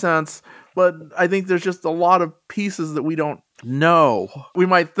some sense, but I think there's just a lot of pieces that we don't know. We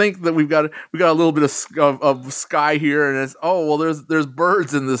might think that we got a little bit of sky here, and it's there's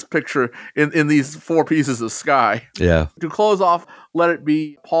birds in this picture in these 4 pieces of sky. Yeah. To close off, Let It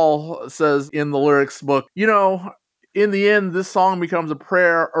Be, Paul says in the lyrics book, in the end, this song becomes a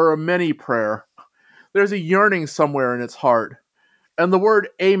prayer or a mini prayer. There's a yearning somewhere in its heart. And the word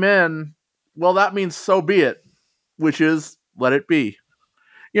amen, well, that means so be it, which is let it be.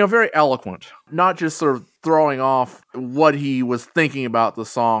 Very eloquent. Not just sort of throwing off what he was thinking about the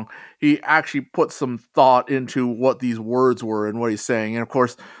song. He actually put some thought into what these words were and what he's saying. And of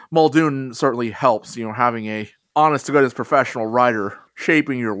course, Muldoon certainly helps, having a honest-to-goodness professional writer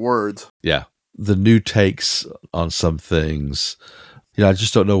shaping your words. Yeah. The new takes on some things... I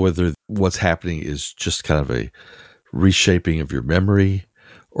just don't know whether what's happening is just kind of a reshaping of your memory,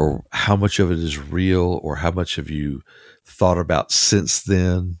 or how much of it is real, or how much have you thought about since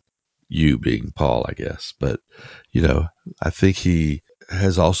then, you being Paul, I guess. But, I think he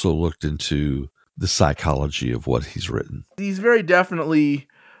has also looked into the psychology of what he's written. He's very definitely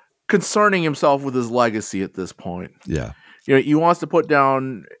concerning himself with his legacy at this point. Yeah. He wants to put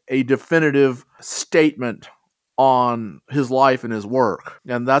down a definitive statement on his life and his work.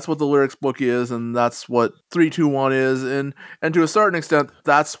 And that's what the lyrics book is, and that's what 321 is, and to a certain extent,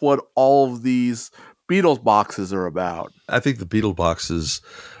 that's what all of these Beatles boxes are about. I think the Beatles boxes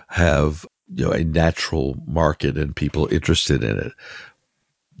have, a natural market and people interested in it.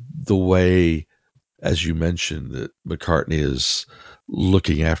 The way, as you mentioned, that McCartney is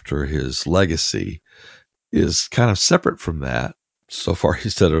looking after his legacy is kind of separate from that. So far,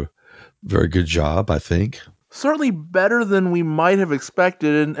 he's done a very good job, I think. Certainly better than we might have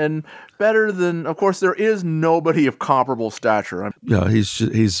expected, and better than, of course, there is nobody of comparable stature.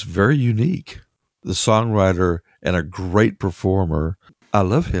 He's very unique. The songwriter and a great performer. I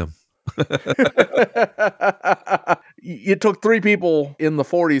love him. It took 3 people in the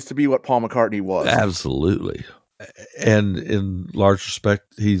 40s to be what Paul McCartney was. Absolutely. And in large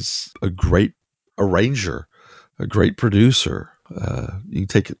respect, he's a great arranger, a great producer. You can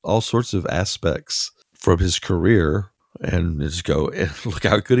take all sorts of aspects from his career and just go and look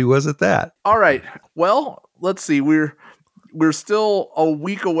how good he was at that. All right. Well, let's see. We're still a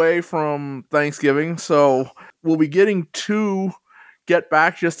week away from Thanksgiving, so we'll be getting to Get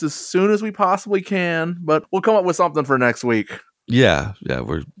Back just as soon as we possibly can, but we'll come up with something for next week. Yeah,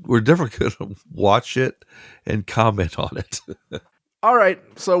 we're definitely going to watch it and comment on it. All right.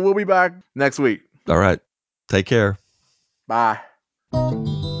 So we'll be back next week. All right. Take care. Bye.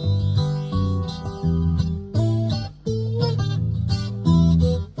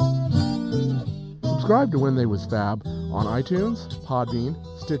 Subscribe to When They Was Fab on iTunes, Podbean,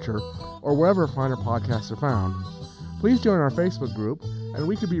 Stitcher, or wherever finer podcasts are found. Please join our Facebook group, and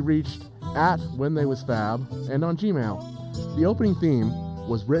we could be reached at When They Was Fab and on Gmail. The opening theme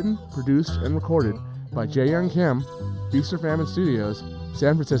was written, produced, and recorded by Jae Young Kim, Feast or Famine Studios,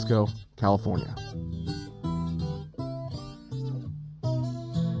 San Francisco, California.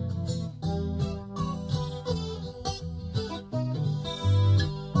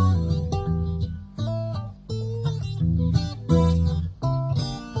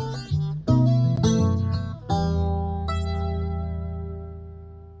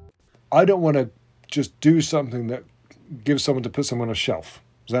 I don't want to just do something that gives someone to put someone on a shelf.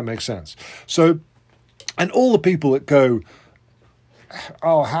 Does that make sense? So, and all the people that go,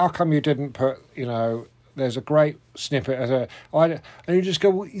 oh, how come you didn't put, there's a great snippet. And you just go,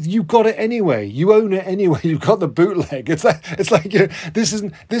 well, you got it anyway. You own it anyway. You've got the bootleg. It's like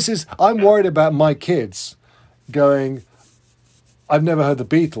this is. I'm worried about my kids going, I've never heard the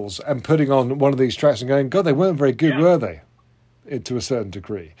Beatles, and putting on one of these tracks and going, God, they weren't very good, were they? To a certain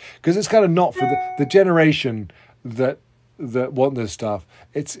degree, because it's kind of not for the generation that want this stuff.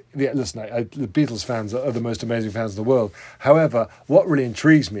 Listen, the Beatles fans are the most amazing fans in the world. However, what really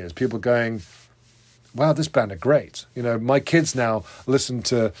intrigues me is people going, wow, this band are great. My kids now listen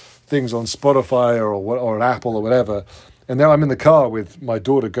to things on Spotify or an Apple or whatever, and now I'm in the car with my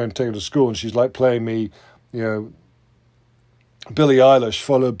daughter going to take her to school, and she's like playing me, Billie Eilish,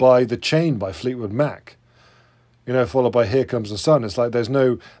 followed by The Chain by Fleetwood Mac. Followed by Here Comes the Sun. It's like there's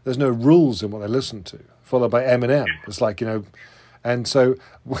no rules in what they listen to. Followed by Eminem. It's like, and so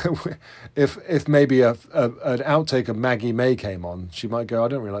if maybe an outtake of Maggie May came on, she might go, I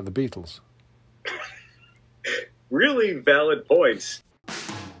don't really like the Beatles. Really valid points.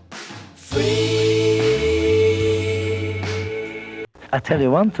 I tell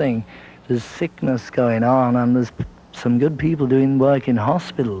you one thing, there's sickness going on and there's some good people doing work in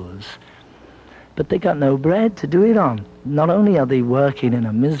hospitals. But they got no bread to do it on. Not only are they working in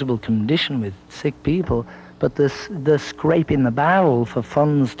a miserable condition with sick people, but they're scraping the barrel for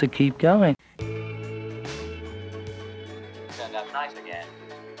funds to keep going.